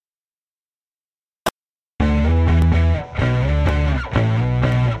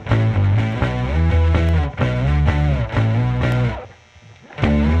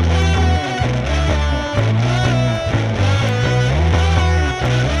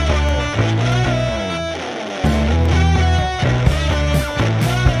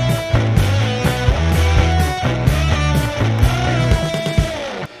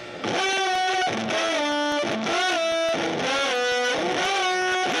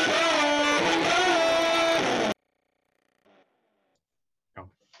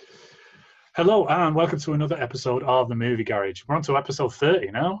Hello and welcome to another episode of the Movie Garage. We're on to episode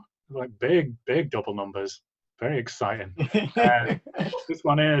 30 now. Like big double numbers. Very exciting. This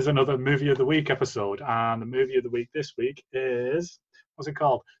one is another Movie of the Week episode, and the Movie of the Week this week is, what's it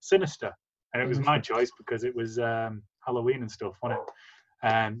called? Sinister. And it was my choice because it was Halloween and stuff, wasn't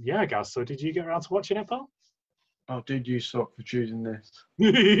it? Yeah, guys, so did you get around to watching it, pal? Oh, dude, you suck for choosing this.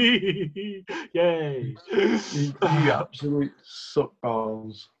 Yay! You absolute suck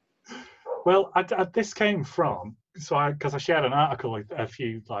balls. Well, this came from, because I shared an article a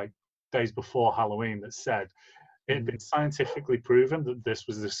few days before Halloween that said it had been scientifically proven that this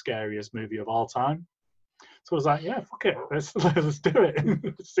was the scariest movie of all time. So I was like, yeah, fuck it, let's do it.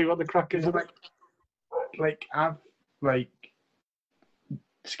 Let's see what the crack is.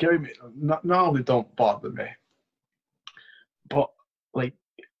 Scary movies not only don't bother me, but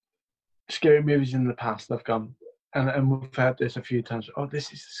scary movies in the past I've gone, and we've had this a few times. Oh,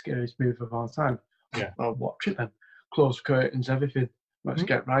 this is the scariest movie of all time. Yeah, I'll watch it then. Close curtains, everything. Let's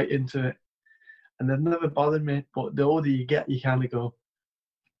get right into it. And they've never bothered me. But the older you get, you kind of go,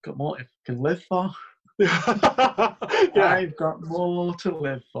 got more I can live for. Yeah. I've got more to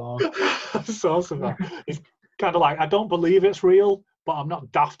live for. That's awesome. It's kind of like, I don't believe it's real, but I'm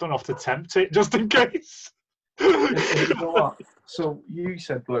not daft enough to tempt it just in case. And you know what? So you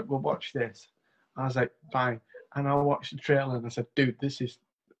said, look, we'll watch this. I was like, fine. And I watched the trailer and I said, dude, this is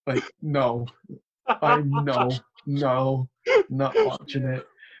no. No, not watching it.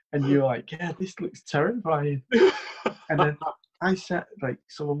 And you're like, yeah, this looks terrifying. And then I set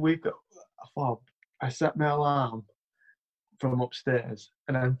so we've got a fob. I set my alarm from upstairs,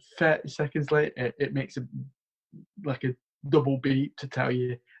 and then 30 seconds later, it makes a double beep to tell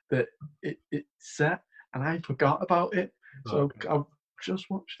you that it's set, and I forgot about it. So I just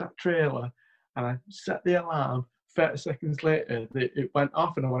watched that trailer, and I set the alarm. 30 seconds later, it went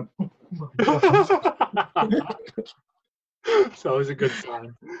off, and I went, oh my God. It's always a good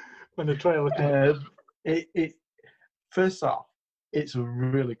sign when the trailer comes. First off, it's a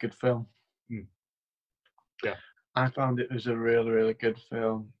really good film. Yeah. I found it was a really, really good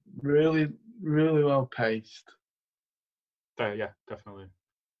film. Really, really well paced. Yeah, definitely.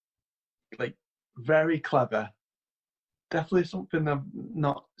 Very clever. Definitely something I've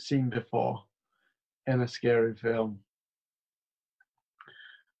not seen before in a scary film.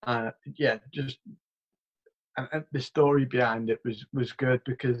 Just and the story behind it was good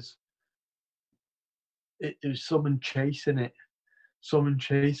because it was someone chasing it, someone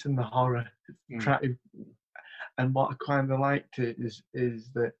chasing the horror. And what I kind of liked it is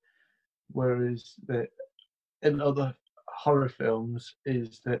that whereas that in other horror films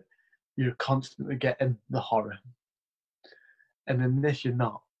is that you're constantly getting the horror, and in this you're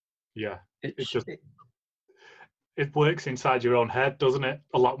not. Yeah, it works inside your own head, doesn't it?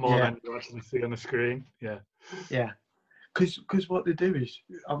 A lot more than you actually see on the screen. Yeah. Because what they do is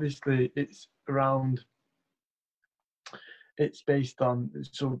obviously it's based on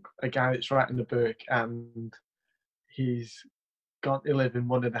a guy that's writing a book, and he's got to live in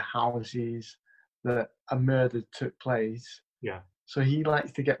one of the houses that a murder took place. Yeah. So he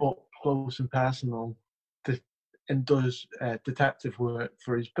likes to get up close and personal and does detective work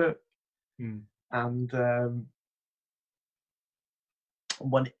for his book. And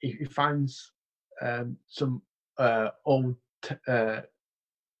when he finds some old,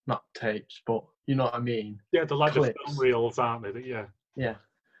 not tapes, but you know what I mean? Yeah, the film reels, aren't they? Yeah. Yeah.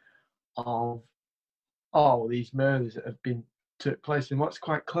 Of all these murders that have took place, and what's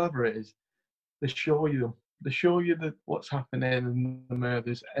quite clever is they show you what's happening in the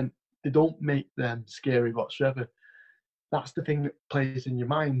murders, and they don't make them scary whatsoever. That's the thing that plays in your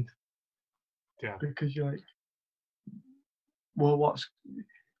mind. Yeah. Because you're like, well,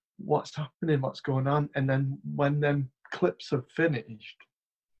 what's happening? What's going on? And then when them clips are finished,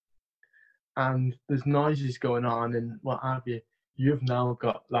 and there's noises going on and what have you, you've now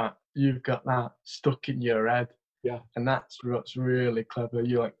got that. You've got that stuck in your head. Yeah. And that's what's really clever.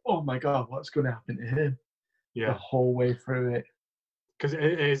 You're like, oh my God, what's going to happen to him? Yeah. The whole way through it. Because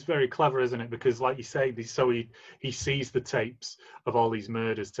it is very clever, isn't it? Because like you say, he sees the tapes of all these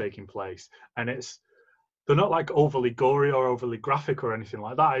murders taking place, and they're not like overly gory or overly graphic or anything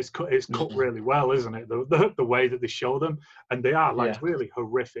like that. It's cut really well, isn't it? The way that they show them, and they are really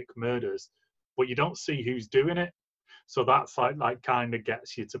horrific murders, but you don't see who's doing it. So that's like kind of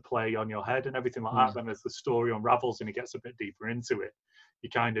gets you to play on your head and everything like that. Then as the story unravels and it gets a bit deeper into it, you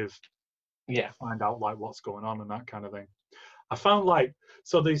kind of find out what's going on and that kind of thing. I found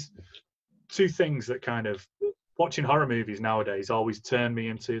there's two things that kind of watching horror movies nowadays always turn me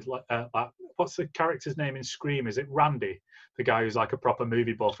into what's the character's name in Scream? Is it Randy? The guy who's like a proper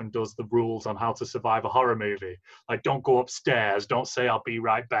movie buff and does the rules on how to survive a horror movie. Like, don't go upstairs, don't say I'll be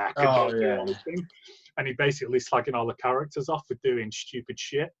right back, and don't do all this thing. And he basically slagging all the characters off for doing stupid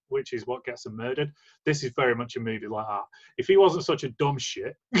shit, which is what gets them murdered. This is very much a movie like that. If he wasn't such a dumb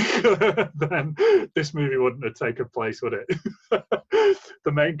shit, then this movie wouldn't have taken place, would it?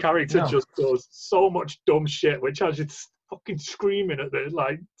 The main character just does so much dumb shit, which has you fucking screaming at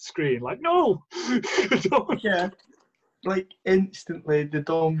the screen, like, no, don't. Yeah, like instantly the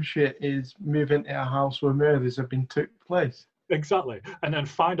dumb shit is moving to a house where murders have been took place. Exactly, and then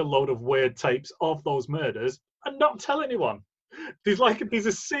find a load of weird tapes of those murders and not tell anyone. There's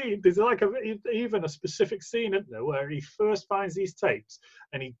a scene, there's like even a specific scene, isn't there, where he first finds these tapes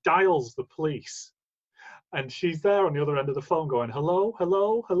and he dials the police. And she's there on the other end of the phone going, hello,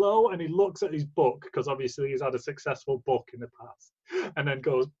 hello, hello. And he looks at his book, because obviously he's had a successful book in the past, and then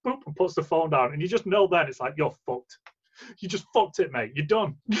goes, boop, and puts the phone down. And you just know then, it's like, you're fucked. You just fucked it, mate. You're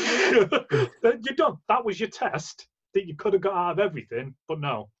done. You're done. That was your test that you could have got out of everything, but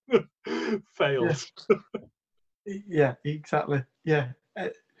no. Failed. Yeah, exactly. Yeah.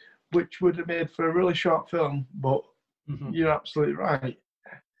 Which would have made for a really short film, but you're absolutely right.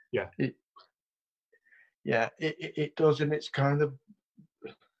 Yeah. It does, and it is kind of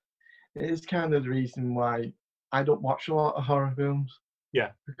the reason why I don't watch a lot of horror films. Yeah,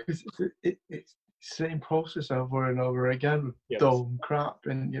 because it's the same process over and over again with dumb crap,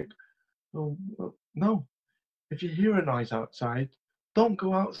 and no, if you hear a noise outside, don't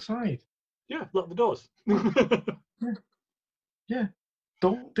go outside. Yeah, lock the doors. yeah,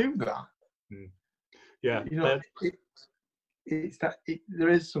 don't do that. Yeah, it's that there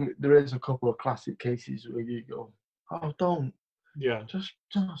is a couple of classic cases where you go, oh, don't. Yeah. Just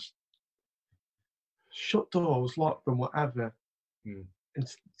shut doors, lock them, whatever, and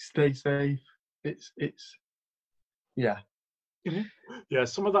stay safe. It's yeah. Yeah,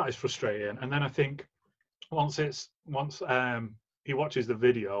 some of that is frustrating, and then I think once he watches the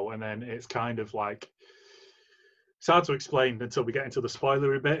video, and then it's kind of like, it's hard to explain until we get into the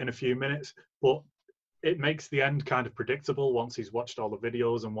spoilery bit in a few minutes, but it makes the end kind of predictable once he's watched all the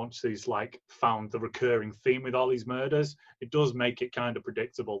videos and once he's found the recurring theme with all these murders. It does make it kind of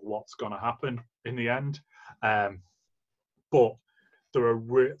predictable what's going to happen in the end. But there are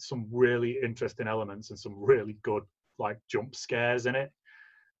some really interesting elements and some really good jump scares in it.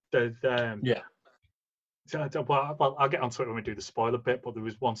 Well, I'll get onto it when we do the spoiler bit, but there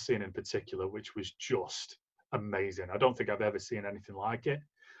was one scene in particular which was just amazing. I don't think I've ever seen anything like it.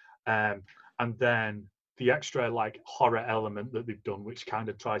 And then the extra horror element that they've done, which kind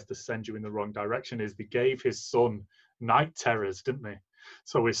of tries to send you in the wrong direction, is they gave his son night terrors, didn't they?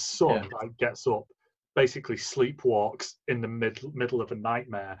 So his son gets up, basically sleepwalks in the middle of a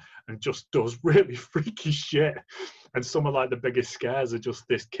nightmare and just does really freaky shit. And some of the biggest scares are just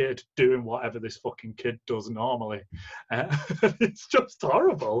this kid doing whatever this fucking kid does normally. It's just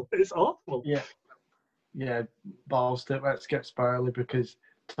horrible. It's awful. Yeah, balls to it. Let's get spoilery, because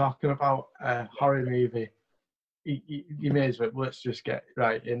talking about a horror movie, you may as well, let's just get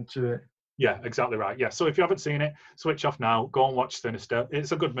right into it. Yeah, exactly right. Yeah, so if you haven't seen it, switch off now, go and watch Sinister.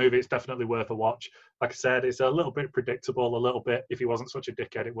 It's a good movie. It's definitely worth a watch. Like I said, it's a little bit predictable, a little bit. If he wasn't such a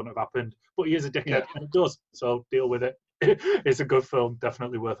dickhead, it wouldn't have happened. But he is a dickhead, and it does. So deal with it. It's a good film,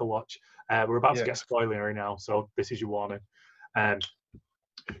 definitely worth a watch. We're about to get spoilery now, so this is your warning. The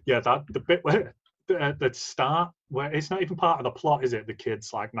bit where the start, where it's not even part of the plot, is it? The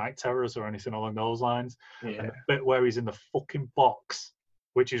kid's night terrors or anything along those lines. And the bit where he's in the fucking box,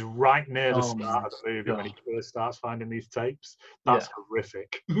 which is right near the start of the movie when he first starts finding these tapes. That's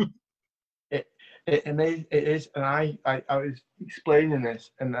horrific. It is, and I was explaining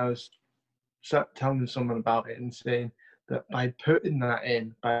this, and I was telling someone about it and saying that by putting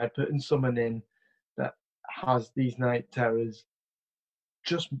someone in that has these night terrors,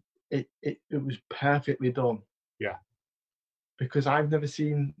 it was perfectly done. Yeah. Because I've never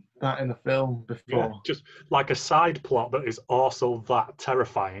seen that in a film before. Yeah, just like a side plot that is also that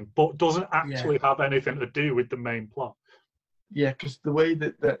terrifying, but doesn't actually have anything to do with the main plot. Yeah, because the way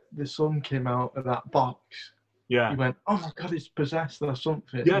that the son came out of that box, you went, oh my God, it's possessed or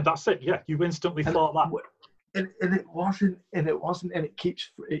something. Yeah, that's it. Yeah, you instantly thought that. And it wasn't, and it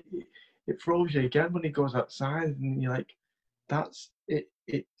keeps, it throws you again when he goes outside, and you're like, that's it.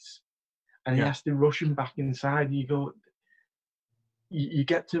 And he has to rush him back inside, and you go, you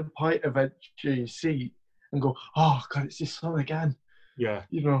get to the point eventually you see and go, oh God, it's his son again. Yeah.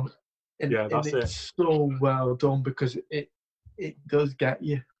 And it's so well done, because it does get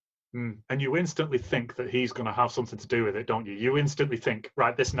you. And you instantly think that he's going to have something to do with it, don't you? You instantly think,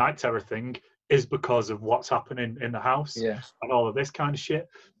 right, this night terror thing is because of what's happening in the house and all of this kind of shit.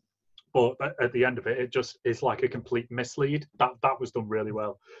 But at the end of it, it just is like a complete mislead. That was done really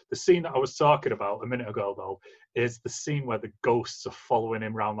well. The scene that I was talking about a minute ago, though, is the scene where the ghosts are following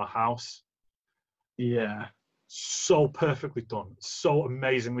him around the house. Yeah. So perfectly done, so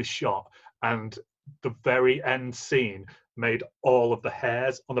amazingly shot. And the very end scene made all of the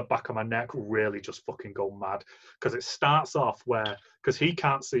hairs on the back of my neck really just fucking go mad. Because it starts off because he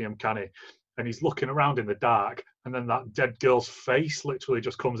can't see him, can he? And he's looking around in the dark, and then that dead girl's face literally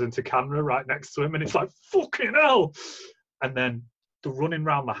just comes into camera right next to him, and it's like, fucking hell! And then they're running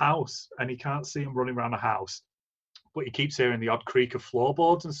around the house, and he can't see him running around the house, but he keeps hearing the odd creak of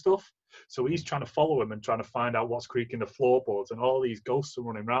floorboards and stuff. So he's trying to follow him and trying to find out what's creaking the floorboards, and all these ghosts are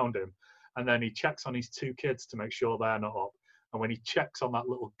running around him. And then he checks on his two kids to make sure they're not up. And when he checks on that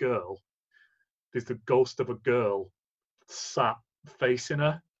little girl, there's the ghost of a girl sat facing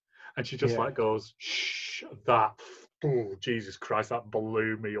her. And she just like goes, shh, that, oh, Jesus Christ, that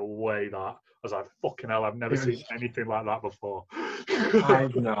blew me away, that. I was like, fucking hell, I've never seen anything like that before.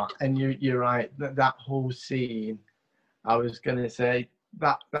 I've not. And you're right, that whole scene, I was going to say,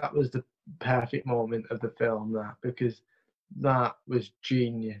 that was the perfect moment of the film, that, because that was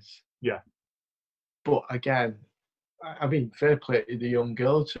genius. Yeah. But again, I mean, fair play to the young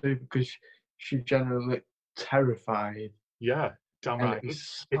girl too, because she generally looked terrified. Yeah, damn right.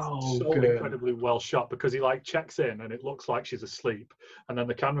 It's so good. incredibly well shot, because he like checks in and it looks like she's asleep, and then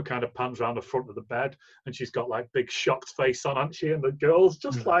the camera kind of pans around the front of the bed and she's got like big shocked face on, hasn't she? And the girl's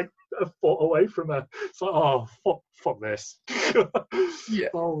just like a foot away from her. It's like, oh fuck this. Yeah.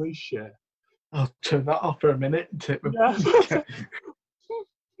 Holy shit. I'll turn that off for a minute and take my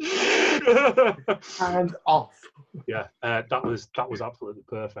and off. Yeah, that was absolutely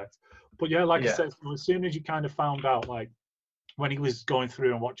perfect. But yeah, like I said, as soon as you kind of found out, like when he was going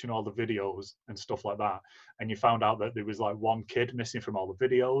through and watching all the videos and stuff like that, and you found out that there was like one kid missing from all the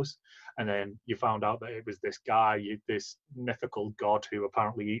videos, and then you found out that it was this guy, this mythical god who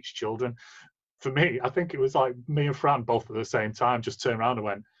apparently eats children. For me, I think it was like me and Fran both at the same time just turned around and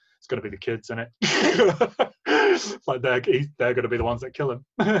went, it's going to be the kids, isn't it? Like they're going to be the ones that kill him.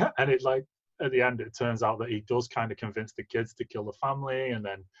 And it like at the end, it turns out that he does kind of convince the kids to kill the family, and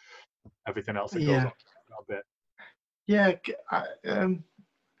then everything else that goes on a bit. Yeah, I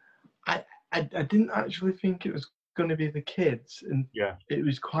didn't actually think it was going to be the kids, and it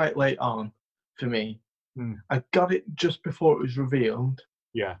was quite late on for me. I got it just before it was revealed.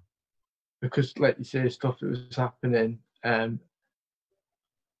 Yeah, because like you say, stuff that was happening, and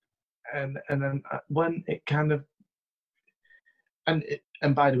then when it kind of and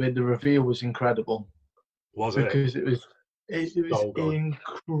by the way, the reveal was incredible. Was it? Because it was so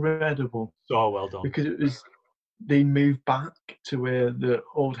incredible. So well done. Because it was, they moved back to where the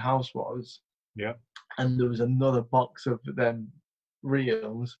old house was. Yeah. And there was another box of them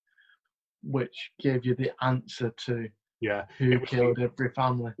reels, which gave you the answer to who killed every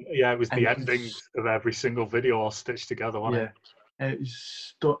family. Yeah, it was the endings of every single video all stitched together, wasn't it? It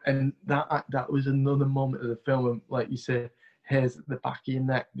was and that was another moment of the film, and like you say, hairs at the back of your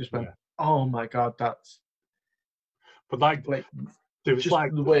neck just went, oh my god, that's. But like there was just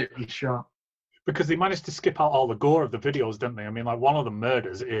like the way it was shot. Because they managed to skip out all the gore of the videos, didn't they? I mean, like one of the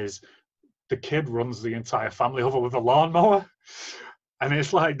murders is the kid runs the entire family over with a lawnmower. And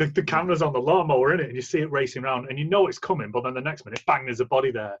it's like the camera's on the lawnmower, innit? And you see it racing around and you know it's coming, but then the next minute, bang, there's a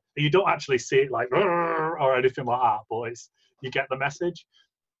body there. And you don't actually see it like, or anything like that, but you get the message.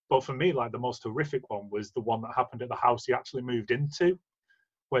 But for me, like the most horrific one was the one that happened at the house he actually moved into,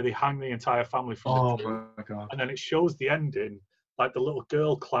 where they hang the entire family from the tree. My god. And then it shows the ending, like the little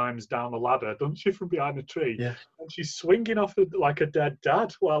girl climbs down the ladder, doesn't she, from behind the tree? Yeah. And she's swinging off like a dead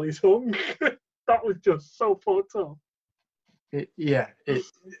dad while he's hung. That was just so fucked up. It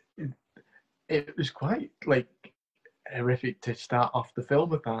was quite like horrific to start off the film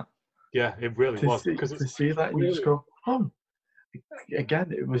with that. Yeah, it really was. To see that, really, you just go, oh.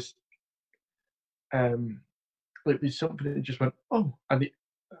 Again, it was something that just went, oh,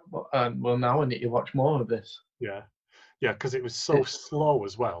 well, now I need to watch more of this. Yeah, because it was so slow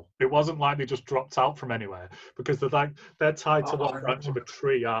as well. It wasn't like they just dropped out from anywhere, because they're tied to one branch of a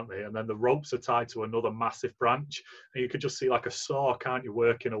tree, aren't they? And then the ropes are tied to another massive branch, and you could just see like a saw, can't you,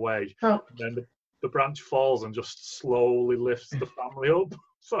 working away? And then the branch falls and just slowly lifts the family up.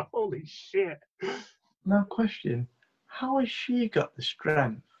 So holy shit. Now, question: how has she got the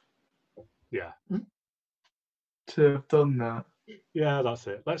strength? Yeah. To have done that. Yeah, that's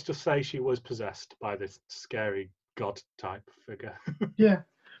it. Let's just say she was possessed by this scary god type figure. Yeah,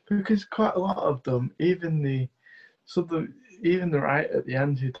 because quite a lot of them, even the right at the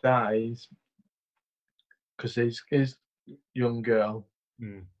end who dies, because his young girl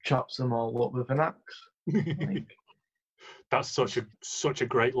chops them all up with an axe. Like, That's such a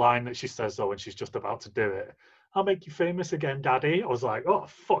great line that she says though when she's just about to do it. I'll make you famous again, Daddy. I was like, oh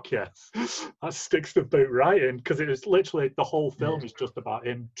fuck yes, that sticks the boot right in, because it was literally the whole film is just about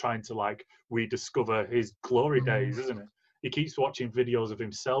him trying to like rediscover his glory days, isn't it? He keeps watching videos of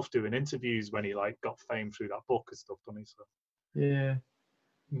himself doing interviews when he like got fame through that book and stuff, doesn't he? So yeah,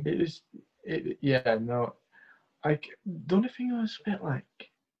 it was. Yeah, no. Like the only thing I was a bit like.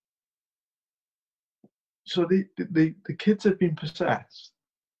 So the kids had been possessed,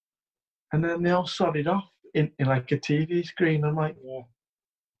 and then they all sodded off in like a TV screen. I'm like,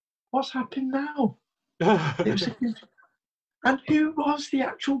 what's happened now? It was and who was the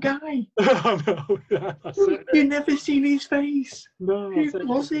actual guy? I know, yeah, that's it. You never seen his face. No, Who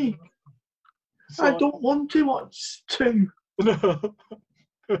was he? So, I don't want to watch 2. No.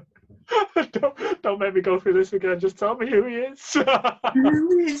 don't make me go through this again. Just tell me who he is.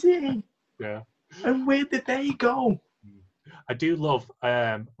 Who is he? Yeah. And where did they go? I do love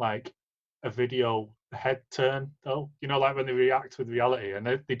like a video head turn though. You know, like when they react with reality, and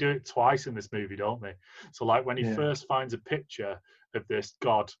they do it twice in this movie, don't they? So like when he first finds a picture of this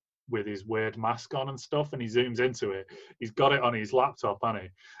god with his weird mask on and stuff, and he zooms into it, he's got it on his laptop, hasn't he?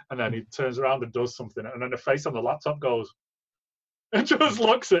 And then he turns around and does something, and then the face on the laptop goes and just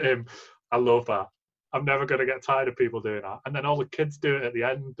looks at him. I love that. I'm never going to get tired of people doing that. And then all the kids do it at the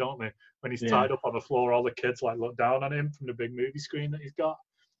end, don't they? When he's tied up on the floor, all the kids like look down on him from the big movie screen that he's got.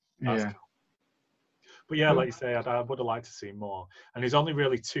 That's cool. But yeah, like you say, I would have liked to see more. And there's only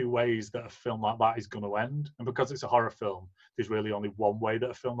really 2 ways that a film like that is going to end. And because it's a horror film, there's really only one way that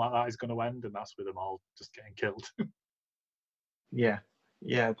a film like that is going to end, and that's with them all just getting killed. Yeah,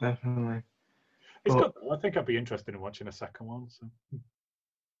 definitely. It's good. I think I'd be interested in watching a second one. So.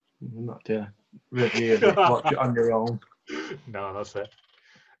 Not to review it, watch it on your own. No, that's it.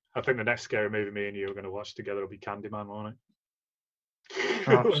 I think the next scary movie me and you are going to watch together will be Candyman, won't it?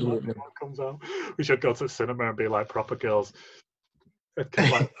 Absolutely. When that comes out, we should go to the cinema and be like proper girls.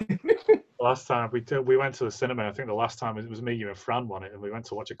 Like, last time we went to the cinema, I think the last time it was me, you and Fran won it, and we went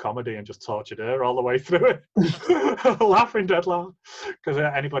to watch a comedy and just tortured her all the way through it. Laughing dead loud. Because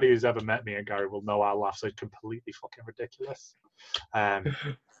anybody who's ever met me and Gary will know our laughs are completely fucking ridiculous.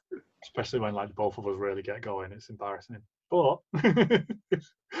 Especially when like both of us really get going, it's embarrassing. But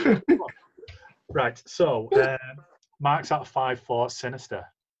right, so marks out of 5 for Sinister.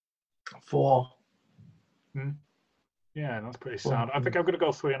 4. Yeah, that's pretty sound. I think I'm going to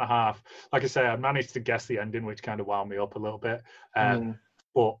go 3.5. Like I say, I managed to guess the ending, which kind of wound me up a little bit.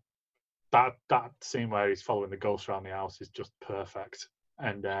 But that scene where he's following the ghost around the house is just perfect.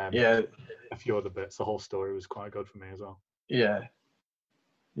 And a few other bits. The whole story was quite good for me as well. Yeah,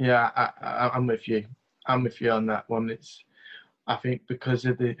 I'm with you. I'm with you on that one. I think because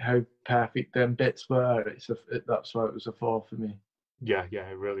of how perfect them bits were, that's why it was a 4 for me. Yeah,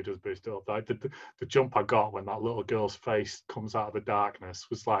 it really does boost it up. Like the jump I got when that little girl's face comes out of the darkness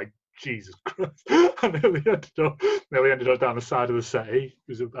was like, Jesus Christ! I nearly ended up down the side of the settee.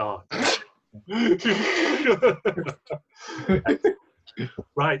 It was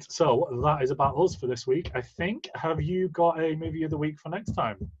Right, so that is about us for this week. I think. Have you got a movie of the week for next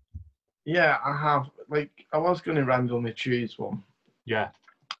time? Yeah, I have. Like, I was going to randomly choose one. Yeah.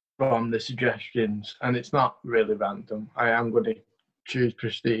 From the suggestions, and it's not really random. I am going to choose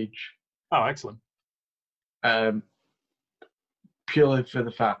Prestige. Oh, excellent. Purely for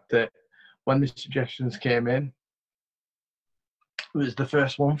the fact that when the suggestions came in, it was the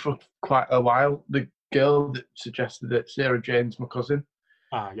first one for quite a while. The girl that suggested it, Sarah Jane's my cousin.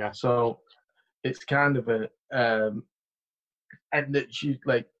 Ah, yeah. So it's kind of a and that she's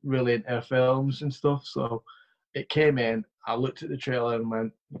like really into her films and stuff. So it came in. I looked at the trailer and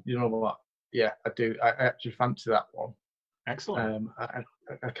went, you know what? Yeah, I do. I actually fancy that one. Excellent.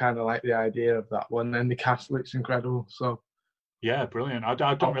 I kind of like the idea of that one, and the cast looks incredible. So yeah, brilliant. I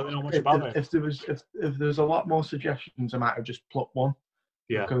don't really know much about it. If there was a lot more suggestions, I might have just plucked one.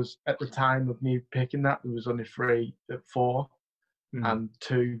 Yeah. Because at the time of me picking that, there was only 3 at 4, and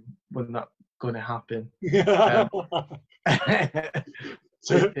 2 were not going to happen. Two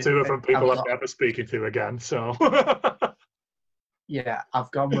are from people I'm never speaking to again. So. Yeah,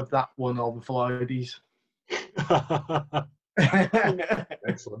 I've gone with that one over Floydies.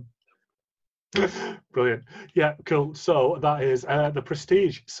 Excellent. Brilliant. Yeah, cool. So that is The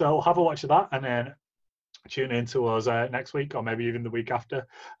Prestige. So have a watch of that, and then tune in to us next week or maybe even the week after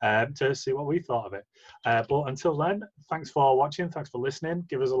to see what we thought of it. But until then, thanks for watching. Thanks for listening.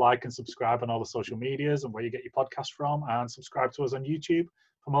 Give us a like and subscribe on all the social medias and where you get your podcast from, and subscribe to us on YouTube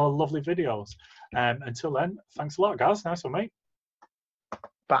for more lovely videos. Until then, thanks a lot, guys. Nice one, mate.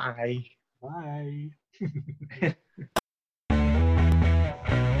 Bye. Bye.